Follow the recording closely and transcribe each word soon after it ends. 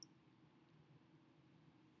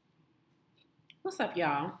What's up,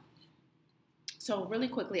 y'all? So, really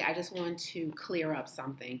quickly, I just want to clear up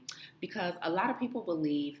something because a lot of people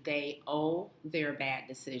believe they owe their bad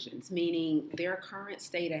decisions, meaning their current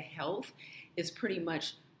state of health is pretty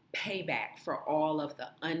much payback for all of the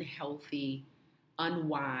unhealthy,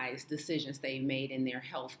 unwise decisions they made in their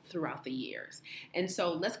health throughout the years. And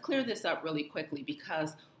so, let's clear this up really quickly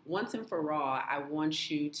because once and for all, I want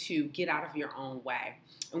you to get out of your own way.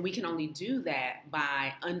 And we can only do that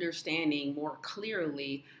by understanding more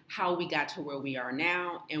clearly how we got to where we are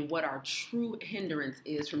now and what our true hindrance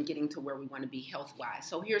is from getting to where we want to be health wise.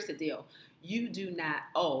 So here's the deal: you do not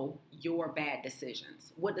owe your bad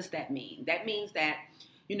decisions. What does that mean? That means that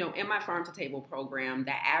in my farm to table program,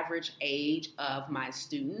 the average age of my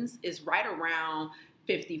students is right around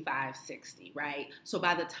 55, 60, right? So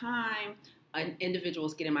by the time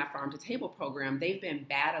individuals get in my farm to table program, they've been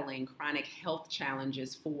battling chronic health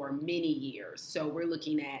challenges for many years. So we're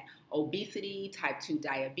looking at obesity, type 2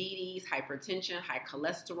 diabetes, hypertension, high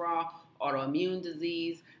cholesterol, autoimmune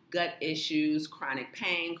disease, gut issues, chronic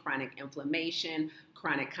pain, chronic inflammation,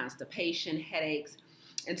 chronic constipation, headaches.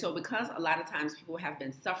 And so because a lot of times people have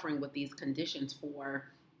been suffering with these conditions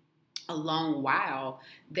for a long while,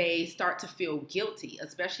 they start to feel guilty,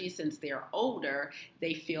 especially since they're older.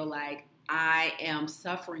 They feel like I am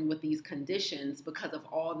suffering with these conditions because of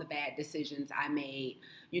all the bad decisions I made,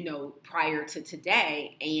 prior to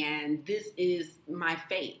today. And this is my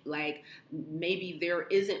fate. Like maybe there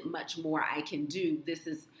isn't much more I can do. This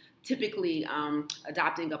is typically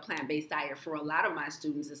adopting a plant-based diet for a lot of my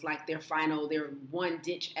students is like their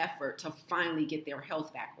one-ditch effort to finally get their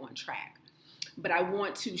health back on track. But I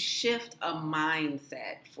want to shift a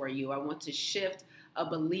mindset for you. I want to shift a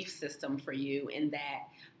belief system for you in that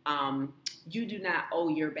you do not owe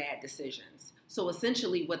your bad decisions. So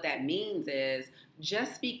essentially what that means is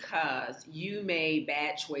just because you made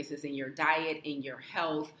bad choices in your diet, in your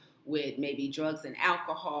health, with maybe drugs and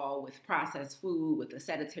alcohol, with processed food, with a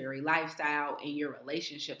sedentary lifestyle, in your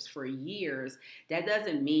relationships for years, that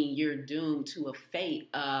doesn't mean you're doomed to a fate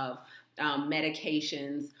of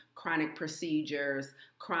medications, chronic procedures,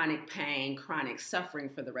 chronic pain, chronic suffering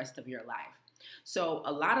for the rest of your life. So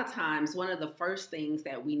a lot of times, one of the first things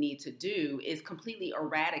that we need to do is completely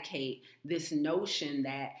eradicate this notion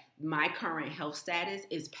that my current health status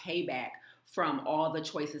is payback from all the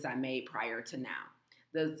choices I made prior to now.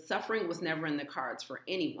 The suffering was never in the cards for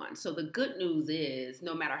anyone. So the good news is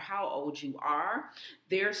no matter how old you are,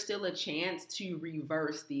 there's still a chance to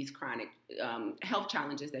reverse these chronic health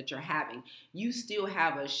challenges that you're having. You still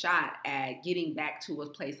have a shot at getting back to a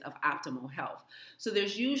place of optimal health. So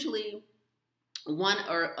there's usually one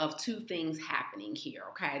or of two things happening here,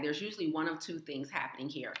 okay? There's usually one of two things happening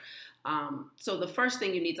here. So the first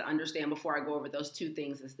thing you need to understand before I go over those two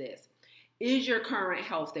things is this. Is your current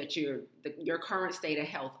health your current state of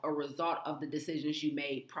health a result of the decisions you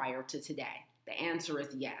made prior to today? The answer is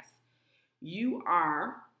yes. You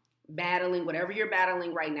are battling whatever you're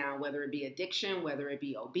battling right now, whether it be addiction, whether it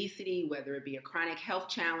be obesity, whether it be a chronic health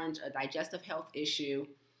challenge, a digestive health issue.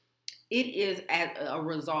 It is as a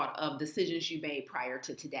result of decisions you made prior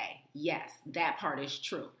to today. Yes, that part is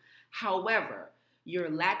true. However, your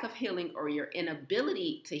lack of healing or your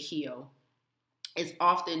inability to heal is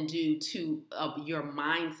often due to your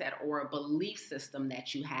mindset or a belief system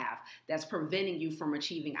that you have that's preventing you from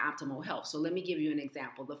achieving optimal health. So let me give you an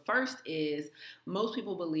example. The first is most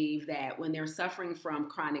people believe that when they're suffering from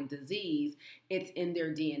chronic disease, it's in their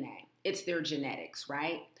DNA. It's their genetics,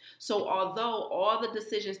 right? So although all the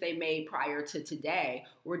decisions they made prior to today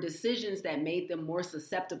were decisions that made them more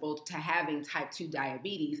susceptible to having type 2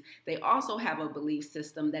 diabetes, they also have a belief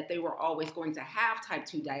system that they were always going to have type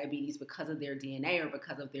 2 diabetes because of their DNA or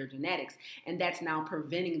because of their genetics. And that's now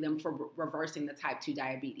preventing them from reversing the type 2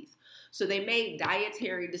 diabetes. So they made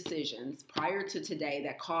dietary decisions prior to today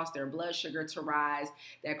that caused their blood sugar to rise,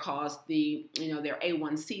 that caused their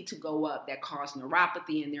A1C to go up, that caused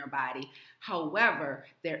neuropathy in their body. However,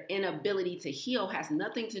 their inability to heal has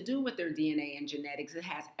nothing to do with their DNA and genetics. It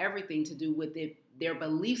has everything to do with their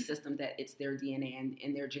belief system that it's their DNA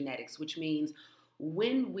and their genetics, which means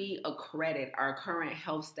when we accredit our current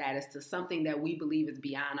health status to something that we believe is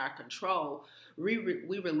beyond our control, we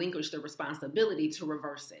relinquish the responsibility to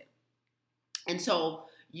reverse it. And so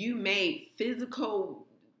you made physical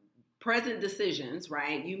present decisions,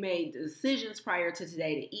 right? You made decisions prior to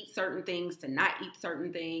today to eat certain things, to not eat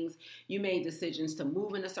certain things. You made decisions to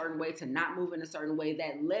move in a certain way, to not move in a certain way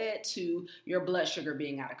that led to your blood sugar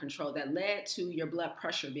being out of control, that led to your blood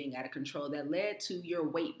pressure being out of control, that led to your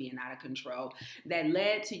weight being out of control, that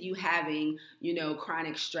led to you having,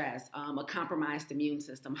 chronic stress, a compromised immune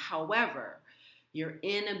system. However, your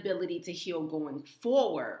inability to heal going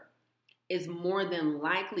forward is more than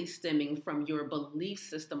likely stemming from your belief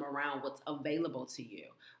system around what's available to you,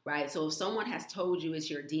 right? So if someone has told you it's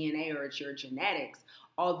your DNA or it's your genetics,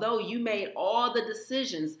 although you made all the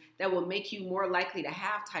decisions that will make you more likely to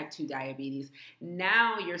have type 2 diabetes,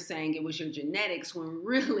 now you're saying it was your genetics when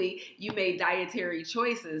really you made dietary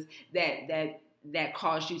choices that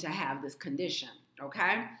caused you to have this condition,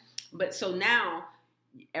 okay? But so now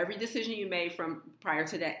every decision you made from prior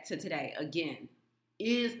to that to today, again,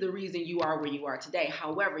 is the reason you are where you are today.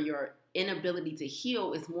 However, your inability to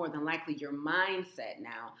heal is more than likely your mindset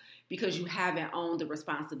now because you haven't owned the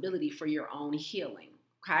responsibility for your own healing,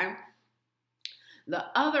 okay? The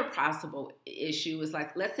other possible issue is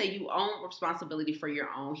like, let's say you own responsibility for your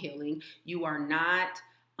own healing. You are not,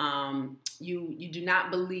 you do not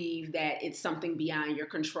believe that it's something beyond your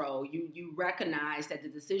control. You recognize that the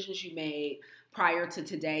decisions you made prior to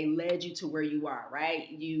today led you to where you are, right?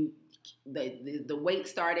 The weight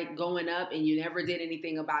started going up and you never did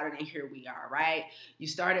anything about it, and here we are, right? You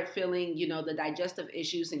started feeling, the digestive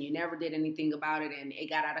issues and you never did anything about it, and it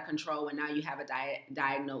got out of control, and now you have a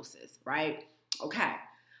diagnosis, right? Okay.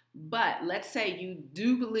 But let's say you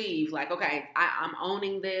do believe, like, okay, I'm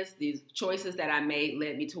owning this. These choices that I made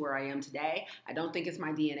led me to where I am today. I don't think it's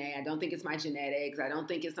my DNA. I don't think it's my genetics. I don't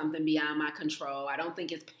think it's something beyond my control. I don't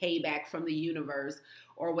think it's payback from the universe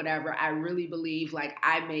or whatever. I really believe, like,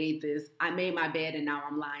 I made my bed and now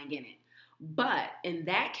I'm lying in it. But in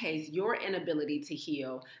that case, your inability to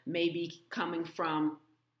heal may be coming from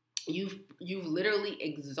you've literally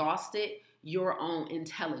exhausted your own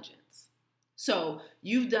intelligence. So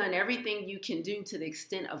you've done everything you can do to the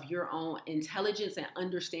extent of your own intelligence and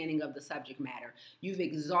understanding of the subject matter. You've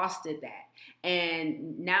exhausted that.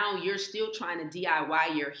 And now you're still trying to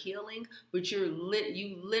DIY your healing, but you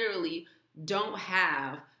literally don't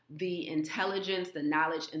have the intelligence, the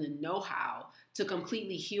knowledge, and the know-how to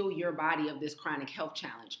completely heal your body of this chronic health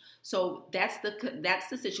challenge. So that's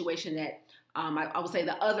the situation that I would say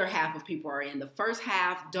the other half of people are in. The first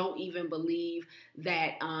half don't even believe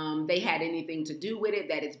that they had anything to do with it,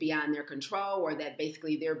 that it's beyond their control, or that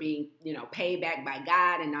basically they're being, paid back by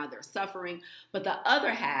God and now they're suffering. But the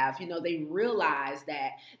other half, they realize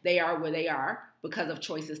that they are where they are because of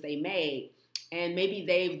choices they made. And maybe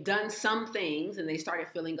they've done some things and they started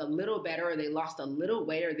feeling a little better, or they lost a little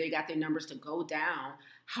weight, or they got their numbers to go down.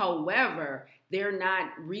 However, they're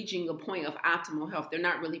not reaching a point of optimal health. They're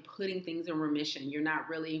not really putting things in remission. You're not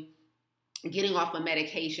really getting off of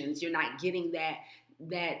medications. You're not getting that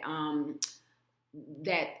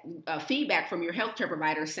feedback from your healthcare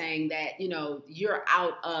provider saying that, you're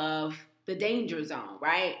out of the danger zone,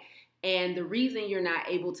 right? And the reason you're not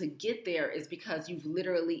able to get there is because you've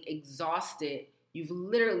literally exhausted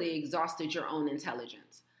your own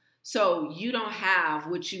intelligence. So you don't have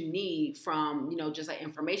what you need from, just an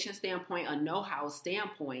information standpoint, a know-how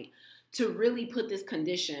standpoint, to really put this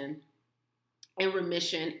condition in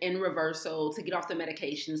remission, in reversal, to get off the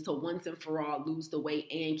medications, to once and for all lose the weight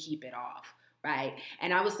and keep it off, right?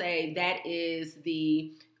 And I would say that is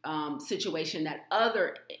the situation that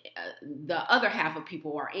the other half of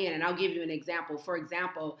people are in. And I'll give you an example. For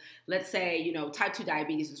example, let's say, type 2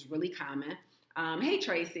 diabetes is really common. Hey,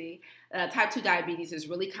 Tracy. Type 2 diabetes is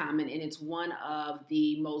really common, and it's one of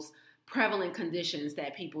the most prevalent conditions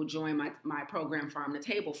that people join my program Farm to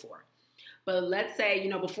Table for. But let's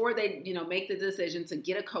say, before they, make the decision to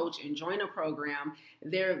get a coach and join a program,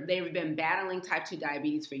 they've been battling type 2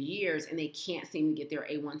 diabetes for years, and they can't seem to get their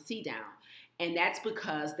A1C down. And that's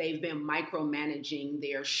because they've been micromanaging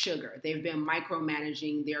their sugar. They've been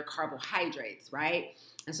micromanaging their carbohydrates, right?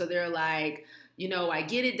 And so they're like, I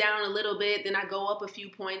get it down a little bit, then I go up a few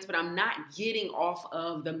points, but I'm not getting off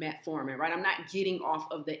of the metformin, right? I'm not getting off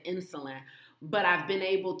of the insulin, but I've been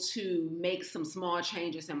able to make some small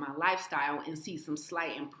changes in my lifestyle and see some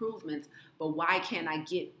slight improvements. But why can't I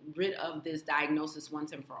get rid of this diagnosis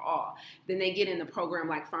once and for all? Then they get in a program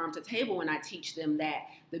like Farm to Table, and I teach them that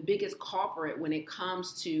the biggest culprit when it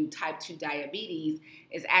comes to type 2 diabetes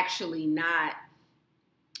is actually not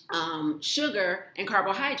sugar and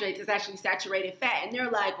carbohydrates, is actually saturated fat. And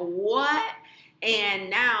they're like, what? And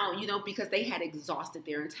now, because they had exhausted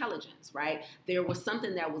their intelligence, right? There was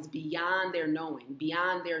something that was beyond their knowing,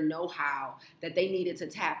 beyond their know-how that they needed to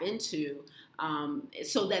tap into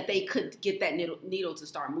so that they could get that needle to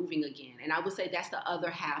start moving again. And I would say that's the other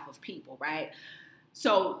half of people, right?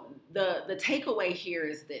 So the takeaway here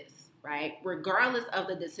is this, right? Regardless of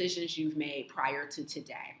the decisions you've made prior to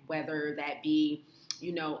today, whether that be,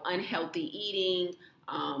 unhealthy eating,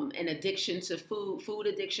 an addiction to food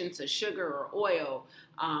addiction to sugar or oil,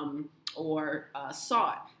 or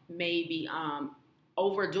salt, maybe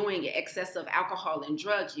overdoing it, excessive alcohol and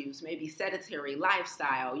drug use, maybe sedentary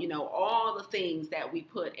lifestyle, all the things that we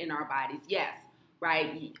put in our bodies. Yes,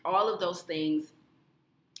 right? All of those things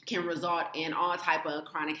can result in all type of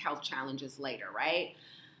chronic health challenges later, right?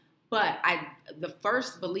 But the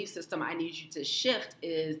first belief system I need you to shift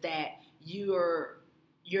is that you're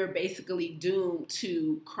basically doomed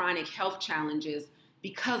to chronic health challenges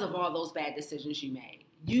because of all those bad decisions you made.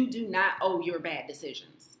 You do not owe your bad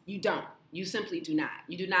decisions. You don't. You simply do not.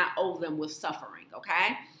 You do not owe them with suffering,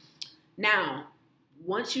 okay? Now,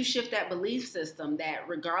 once you shift that belief system that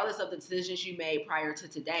regardless of the decisions you made prior to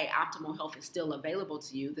today, optimal health is still available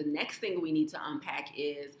to you, the next thing we need to unpack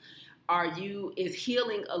is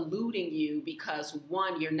healing eluding you because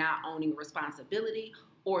one, you're not owning responsibility,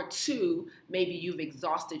 or two, maybe you've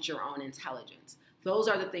exhausted your own intelligence. Those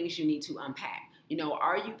are the things you need to unpack.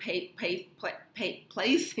 Are you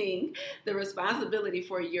placing the responsibility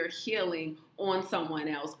for your healing on someone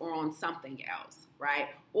else or on something else, right?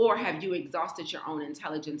 Or have you exhausted your own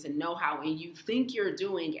intelligence and know-how and you think you're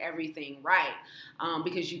doing everything right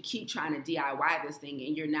because you keep trying to DIY this thing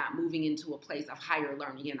and you're not moving into a place of higher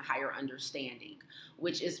learning and higher understanding,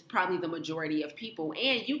 which is probably the majority of people.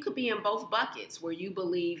 And you could be in both buckets where you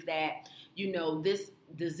believe that, this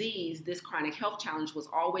disease, this chronic health challenge was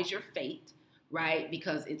always your fate, right?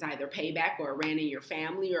 Because it's either payback or it ran in your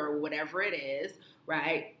family or whatever it is,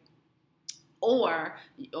 right? Or,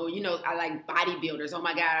 I like bodybuilders. Oh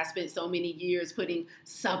my God, I spent so many years putting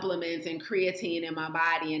supplements and creatine in my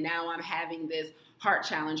body, and now I'm having this heart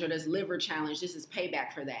challenge or this liver challenge. This is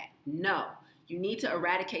payback for that. No, you need to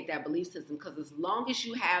eradicate that belief system, because as long as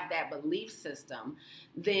you have that belief system,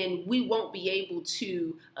 then we won't be able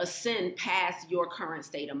to ascend past your current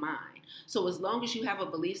state of mind. So as long as you have a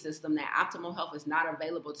belief system that optimal health is not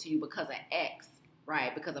available to you because of X,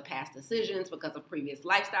 right, because of past decisions, because of previous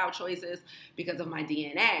lifestyle choices, because of my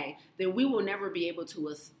DNA, then we will never be able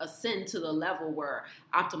to ascend to the level where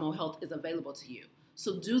optimal health is available to you.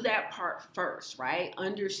 So do that part first, right?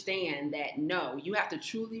 Understand that, no, you have to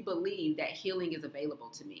truly believe that healing is available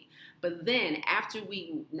to me. But then after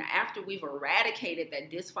we've eradicated that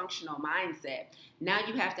dysfunctional mindset, now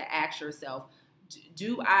you have to ask yourself,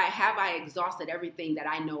 have I exhausted everything that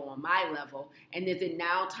I know on my level? And is it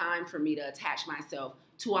now time for me to attach myself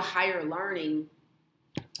to a higher learning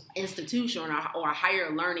institution or a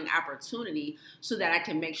higher learning opportunity so that I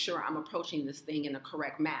can make sure I'm approaching this thing in the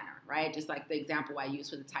correct manner, right? Just like the example I used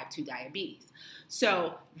for the type 2 diabetes.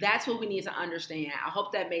 So that's what we need to understand. I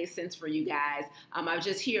hope that made sense for you guys. I'm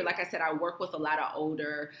just here, like I said, I work with a lot of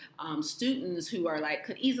older students who are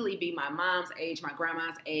could easily be my mom's age, my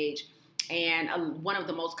grandma's age. And one of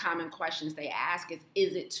the most common questions they ask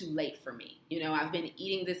is it too late for me? I've been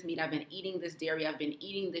eating this meat, I've been eating this dairy, I've been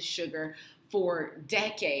eating this sugar for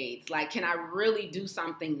decades. Can I really do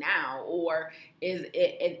something now? Or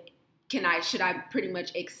should I pretty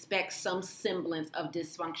much expect some semblance of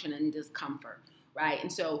dysfunction and discomfort, right?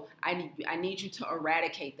 And so I need you to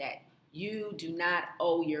eradicate that. You do not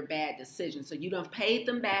owe your bad decisions. So you done paid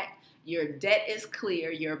them back. Your debt is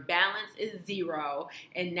clear, your balance is zero,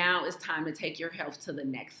 and now it's time to take your health to the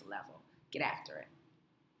next level. Get after it.